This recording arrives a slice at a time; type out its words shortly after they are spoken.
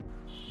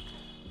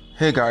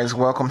Hey guys,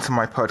 welcome to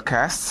my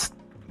podcast.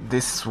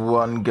 This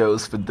one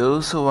goes for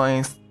those who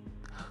are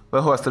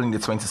still in the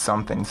 20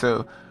 something.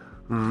 So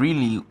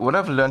really what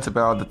I've learned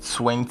about the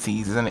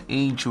 20s is an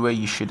age where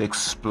you should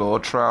explore,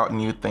 try out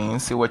new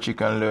things, see what you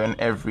can learn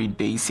every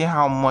day, see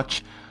how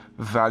much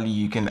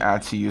value you can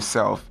add to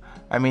yourself.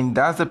 I mean,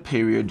 that's the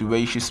period where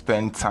you should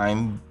spend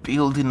time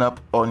building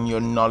up on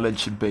your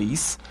knowledge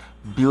base,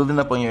 building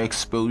up on your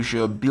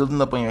exposure,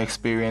 building up on your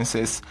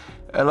experiences.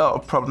 A lot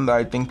of problem that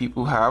I think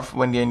people have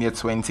when they're in their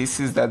 20s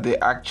is that they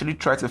actually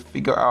try to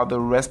figure out the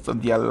rest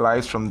of their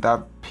lives from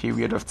that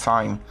period of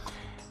time.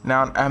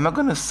 Now, I'm not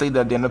going to say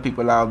that there are no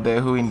people out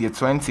there who in their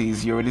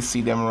 20s, you already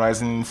see them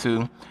rising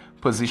into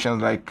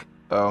positions like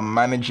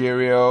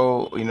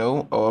managerial,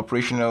 or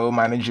operational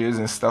managers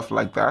and stuff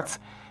like that.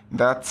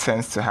 That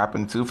tends to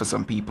happen too for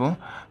some people.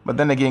 But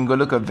then again, go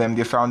look at them.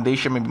 Their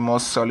foundation may be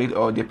more solid,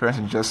 or their parents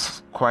are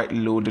just quite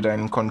loaded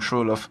and in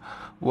control of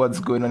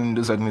what's going on in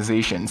those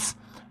organizations.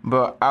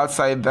 But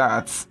outside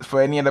that,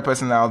 for any other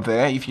person out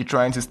there, if you're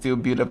trying to still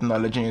build up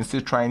knowledge and you're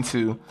still trying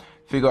to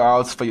figure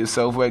out for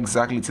yourself what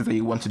exactly it is that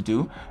you want to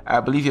do,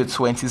 I believe your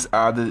 20s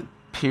are the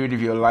period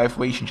of your life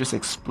where you should just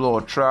explore,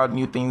 try out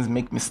new things,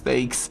 make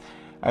mistakes.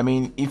 I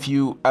mean, if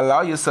you allow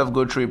yourself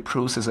go through a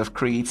process of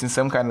creating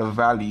some kind of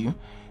value,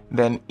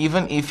 then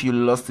even if you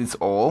lost it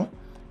all,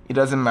 it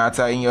doesn't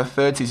matter. In your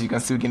 30s, you can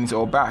still get it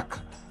all back.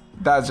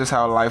 That's just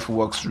how life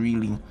works,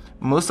 really.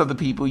 Most of the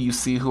people you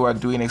see who are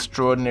doing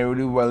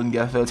extraordinarily well in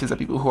their 30s are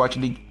people who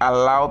actually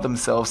allow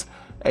themselves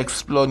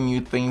explore new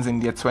things in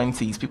their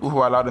 20s. People who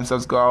allow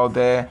themselves go out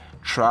there,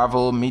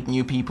 travel, meet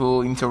new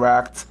people,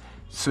 interact,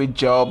 switch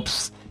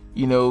jobs,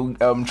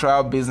 try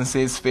out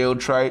businesses, fail,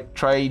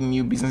 try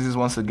new businesses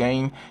once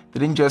again. They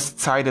didn't just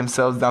tie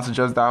themselves down to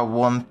just that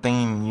one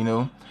thing,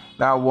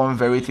 that one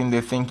very thing they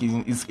think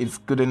is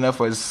good enough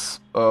or is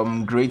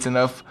great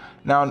enough.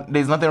 Now,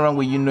 there's nothing wrong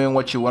with you knowing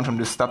what you want from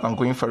the start and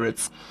going for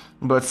it.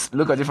 But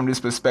look at it from this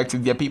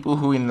perspective. There are people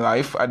who in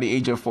life at the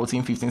age of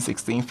 14, 15,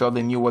 16 felt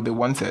they knew what they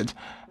wanted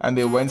and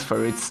they went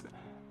for it.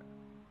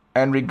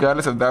 And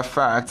regardless of that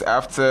fact,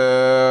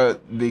 after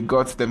they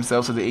got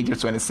themselves to the age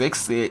of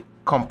 26, they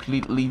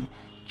completely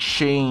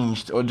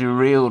changed or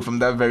derailed from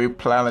that very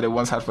plan that they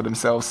once had for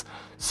themselves.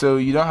 So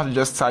you don't have to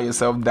just tie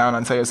yourself down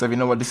and tell yourself, you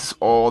know what, this is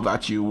all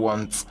that you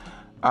want.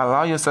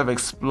 Allow yourself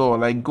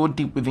explore, go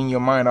deep within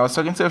your mind. I was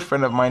talking to a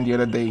friend of mine the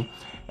other day,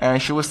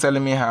 and she was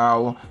telling me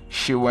how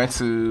she went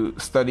to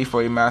study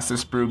for a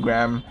master's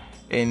program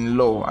in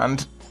law.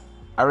 And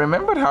I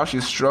remembered how she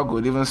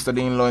struggled even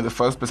studying law in the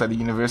first place at the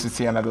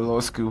university and at the law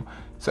school.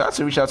 So I had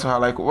to reach out to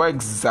her, what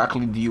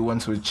exactly do you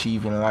want to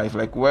achieve in life?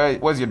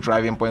 What's your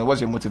driving point?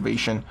 What's your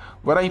motivation?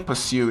 What are you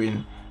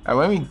pursuing? And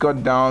when we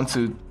got down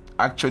to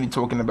actually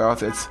talking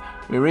about it,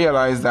 we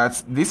realized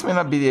that this may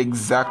not be the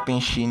exact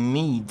thing she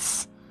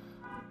needs.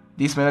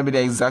 This may not be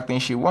the exact thing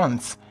she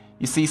wants.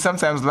 You see,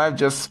 sometimes life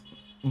just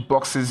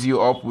boxes you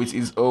up with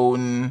its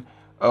own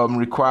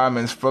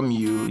requirements from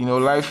you.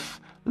 Life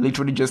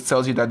literally just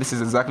tells you that this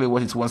is exactly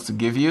what it wants to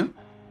give you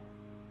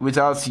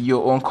without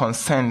your own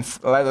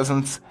consent. Life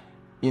doesn't,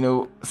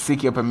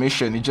 seek your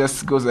permission. It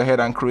just goes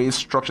ahead and creates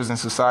structures in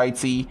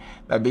society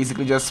that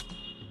basically just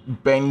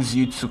bends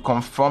you to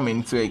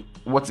conforming to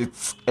what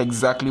it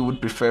exactly would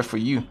prefer for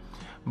you.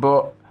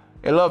 But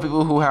a lot of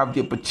people who have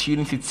the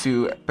opportunity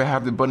to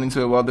perhaps be born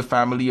into a wealthy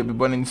family or be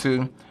born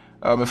into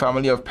a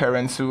family of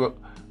parents who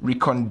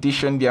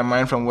recondition their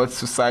mind from what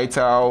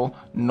societal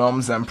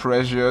norms and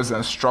pressures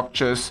and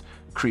structures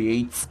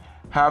create,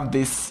 have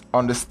this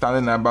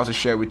understanding I'm about to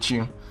share with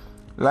you.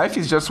 Life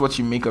is just what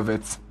you make of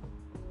it.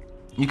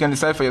 You can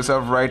decide for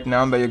yourself right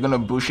now that you're going to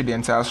bullshit the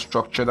entire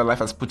structure that life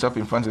has put up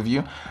in front of you,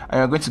 and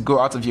you're going to go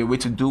out of your way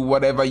to do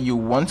whatever you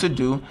want to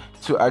do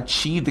to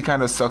achieve the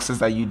kind of success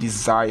that you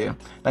desire.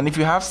 And if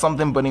you have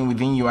something burning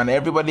within you and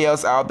everybody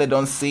else out there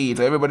don't see it,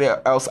 or everybody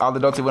else out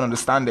there don't even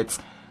understand it,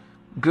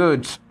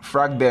 good,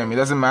 frag them. It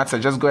doesn't matter.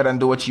 Just go ahead and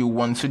do what you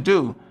want to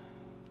do.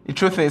 The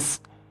truth is,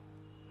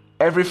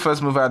 every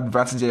first mover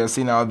advantage that you're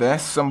seeing out there,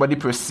 somebody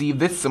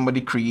perceived it,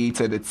 somebody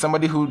created it,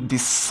 somebody who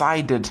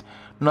decided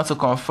not to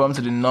conform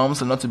to the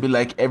norms or not to be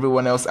like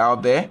everyone else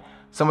out there,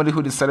 somebody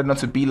who decided not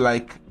to be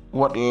like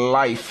what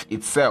life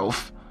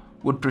itself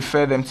would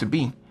prefer them to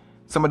be.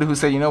 Somebody who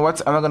said, you know what,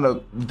 I'm not going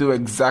to do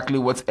exactly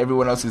what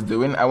everyone else is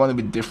doing. I want to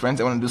be different.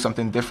 I want to do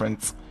something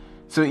different.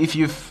 So if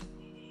you've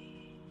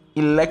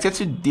elected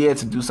to dare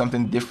to do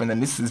something different, then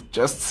this is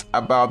just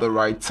about the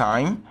right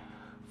time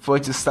for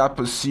you to start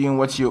pursuing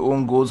what your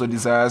own goals or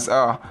desires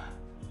are.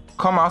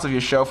 Come out of your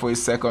shell for a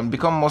second,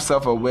 become more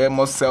self-aware,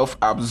 more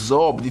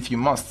self-absorbed if you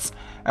must,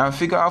 and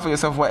figure out for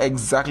yourself what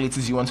exactly it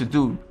is you want to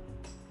do.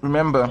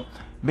 Remember,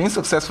 being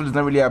successful is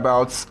not really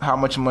about how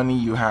much money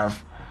you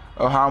have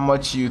or how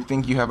much you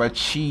think you have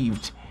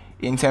achieved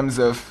in terms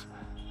of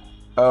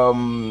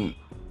how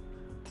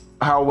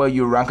well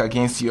you rank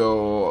against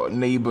your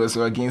neighbors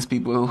or against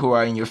people who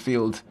are in your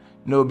field.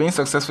 No, being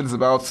successful is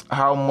about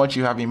how much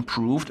you have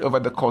improved over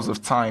the course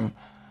of time,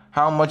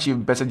 how much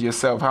you've bettered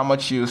yourself, how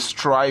much you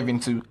strive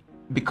into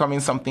becoming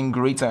something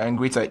greater and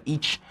greater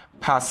each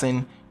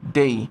passing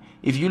day.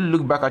 If you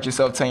look back at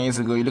yourself 10 years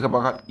ago, you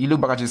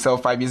look back at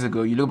yourself 5 years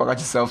ago, you look back at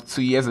yourself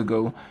 2 years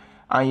ago,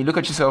 and you look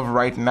at yourself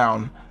right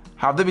now,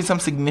 have there been some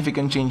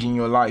significant change in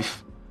your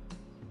life?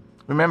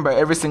 Remember,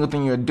 every single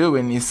thing you're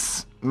doing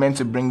is meant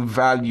to bring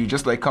value,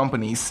 just like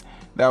companies.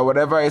 That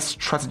whatever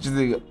strategy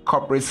the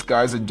corporate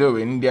guys are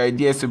doing, the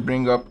idea is to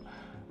bring up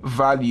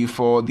value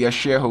for their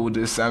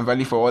shareholders and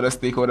value for other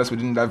stakeholders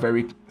within that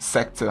very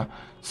sector.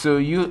 So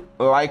you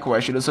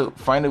likewise should also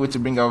find a way to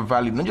bring out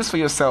value, not just for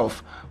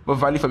yourself, but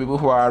value for people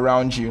who are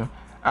around you.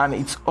 And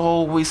it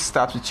always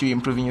starts with you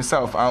improving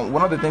yourself. And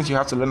one of the things you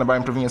have to learn about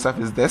improving yourself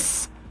is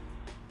this: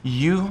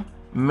 you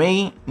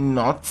may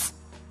not,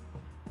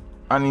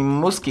 and in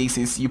most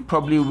cases you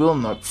probably will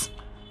not,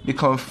 be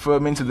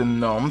conforming to the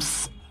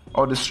norms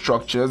or the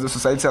structures the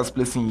society has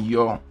placed in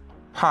your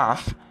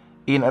path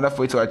in order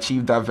for you to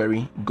achieve that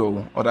very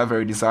goal or that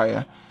very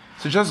desire.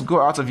 So just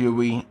go out of your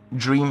way,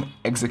 dream,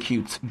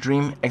 execute.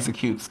 Dream,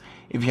 execute.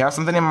 If you have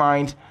something in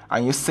mind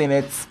and you're saying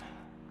it,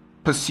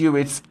 pursue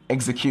it,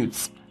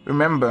 execute.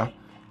 Remember,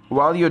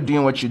 while you're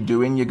doing what you're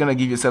doing, you're going to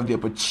give yourself the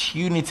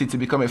opportunity to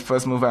become a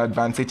first mover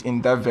advantage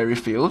in that very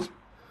field,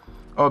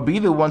 or be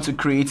the one to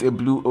create a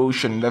blue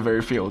ocean in that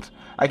very field.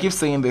 I keep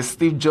saying this: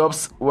 Steve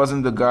Jobs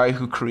wasn't the guy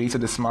who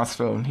created the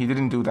smartphone. He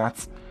didn't do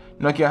that.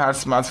 Nokia had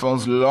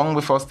smartphones long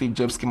before Steve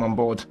Jobs came on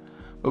board.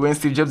 But when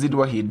Steve Jobs did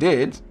what he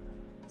did,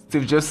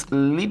 Steve Jobs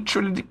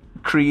literally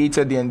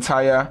created the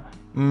entire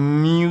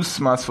new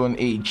smartphone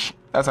age.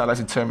 That's how I like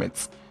to term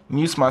it.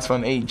 New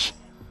smartphone age.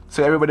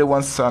 So everybody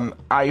wants an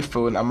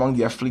iPhone among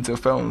their fleet of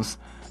phones.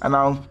 And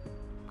now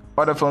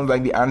other phones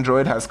like the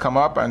Android has come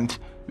up, and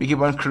we keep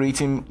on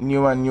creating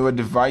newer and newer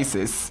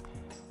devices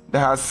that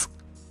has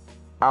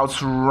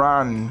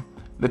outrun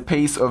the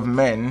pace of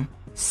men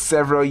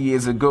several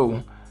years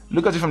ago.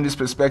 Look at it from this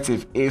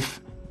perspective.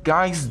 If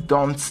guys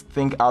don't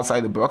think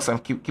outside the box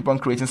and keep on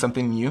creating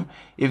something new,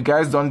 if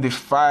guys don't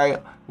defy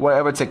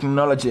whatever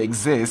technology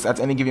exists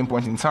at any given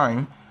point in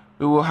time,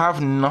 we will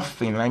have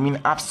nothing. I mean,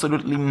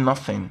 absolutely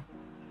nothing.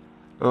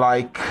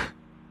 Like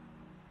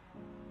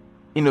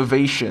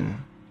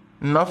innovation.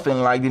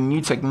 Nothing like the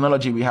new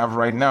technology we have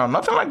right now.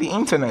 Nothing like the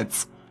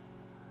internet.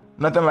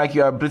 Nothing like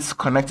your ability to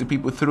connect to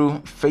people through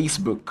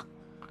Facebook.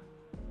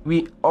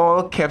 We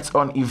all kept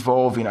on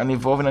evolving and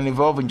evolving and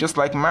evolving, just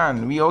like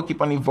man. We all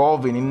keep on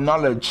evolving in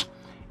knowledge,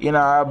 in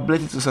our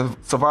ability to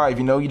survive.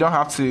 You don't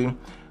have to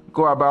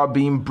go about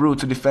being brute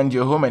to defend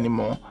your home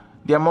anymore.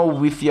 There are more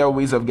withier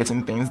ways of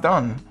getting things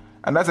done.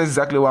 And that's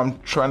exactly what I'm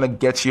trying to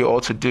get you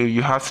all to do.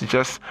 You have to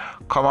just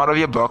come out of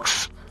your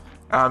box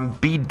and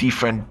be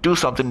different, do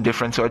something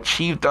different to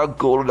achieve that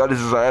goal, that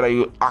desire that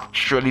you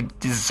actually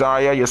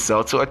desire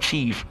yourself to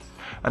achieve.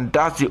 And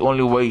that's the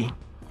only way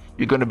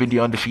you're going to be the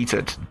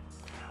undefeated.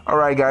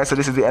 Alright guys, so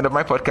this is the end of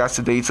my podcast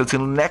today. So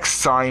till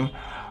next time,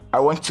 I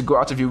want you to go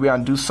out of your way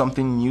and do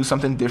something new,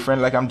 something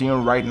different like I'm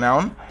doing right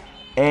now.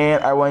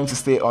 And I want you to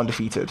stay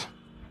undefeated.